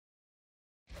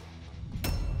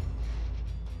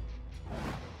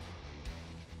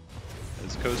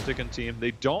Caustic and team.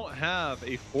 They don't have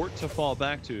a fort to fall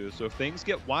back to, so if things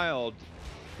get wild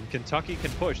and Kentucky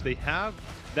can push, they have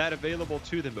that available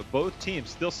to them. But both teams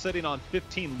still sitting on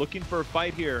 15, looking for a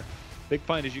fight here. Big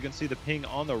find, as you can see the ping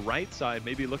on the right side,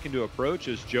 maybe looking to approach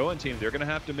as Joe and team. They're going to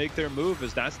have to make their move,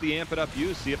 as that's the amp it up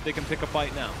use. See if they can pick a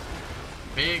fight now.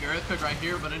 Big earthquake right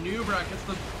here, but Anubra gets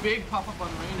the big pop-up on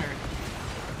Rainer.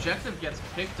 Objective gets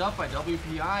picked up by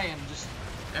WPI, and just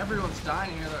everyone's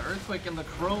dying here. The earthquake and the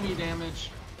chromie damage.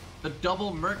 The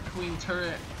double Merc Queen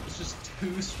turret is just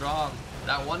too strong.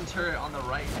 That one turret on the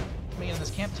right. In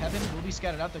this camp, Tevin will be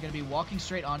scattered out. They're going to be walking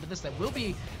straight onto this. That will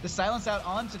be the silence out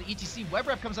onto the ETC. Web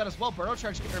Rep comes out as well. Burrow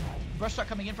charge, or brush shot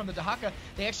coming in from the Dahaka.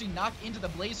 They actually knock into the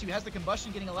Blaze, who has the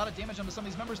combustion, getting a lot of damage onto some of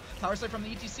these members. Power slide from the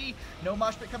ETC. No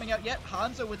mosh pit coming out yet.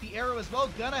 Hanzo with the arrow as well.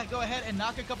 Gonna go ahead and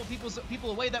knock a couple people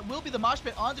away. That will be the mosh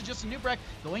pit onto Justin Newbrack.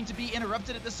 Going to be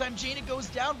interrupted at this time. Jaina goes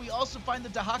down. We also find the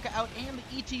Dahaka out and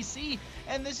the ETC.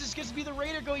 And this is going to be the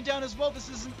Raider going down as well. This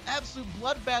is an absolute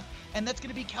bloodbath. And that's going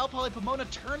to be Cal Poly Pomona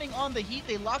turning on the heat.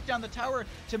 They lock down the tower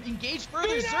to engage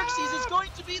further. Xerxes is going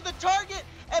to be the target,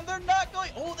 and they're not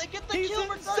going. Oh, they get the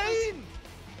kill. He's insane.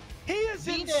 He is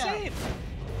insane.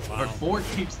 Wow. But Ford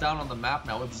keeps down on the map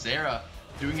now with Zera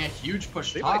doing a huge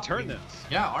push. They might turn this.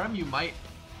 Yeah,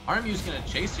 RMU's going to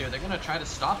chase here. They're going to try to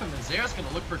stop him, and Zera's going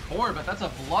to look for core, but that's a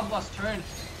bloodlust turn.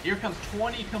 Here comes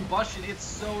 20 combustion. It's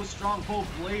so strong. Full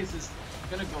Blaze is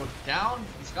going to go down.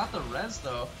 He's got the res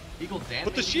though. Eagle Dan.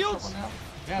 But the shields.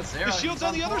 Yeah, Zera. The shields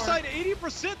on the other side,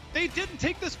 80%. They didn't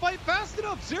take this fight fast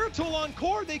enough. Zeratol on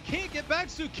core. They can't get back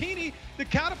Zucchini. The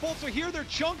catapults are here. They're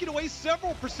chunking away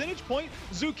several percentage points.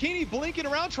 Zucchini blinking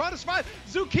around, trying to survive.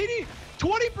 Zucchini,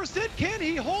 20%. Can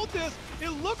he hold this? It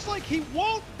looks like he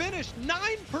won't finish.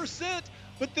 9%.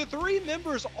 But the three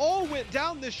members all went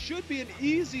down. This should be an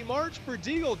easy march for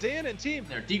Deagle Dan and team.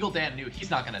 Deagle Dan knew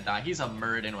he's not going to die. He's a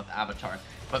murdered in with Avatar.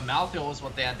 But Malthus was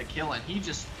what they had to kill, and he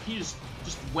just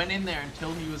went in there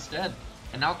until he was dead.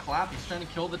 And now Clap, he's trying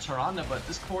to kill the Tyrande, but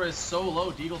this core is so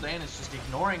low. Deagle Dan is just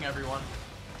ignoring everyone.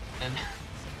 And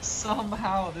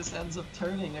somehow this ends up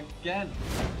turning again.